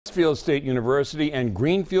Westfield State University and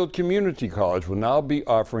Greenfield Community College will now be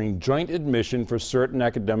offering joint admission for certain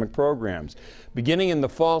academic programs. Beginning in the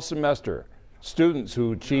fall semester, students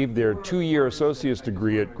who achieve their two-year associate's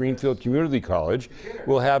degree at Greenfield Community College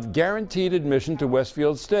will have guaranteed admission to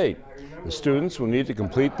Westfield State. The students will need to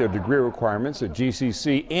complete their degree requirements at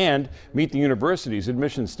GCC and meet the university's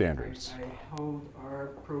admission standards.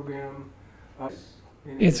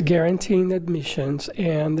 It's guaranteeing admissions,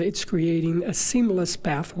 and it's creating a seamless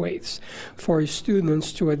pathways for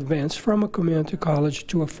students to advance from a community college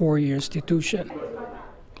to a four-year institution.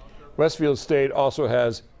 Westfield State also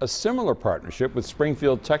has a similar partnership with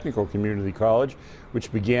Springfield Technical Community College,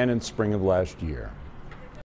 which began in spring of last year.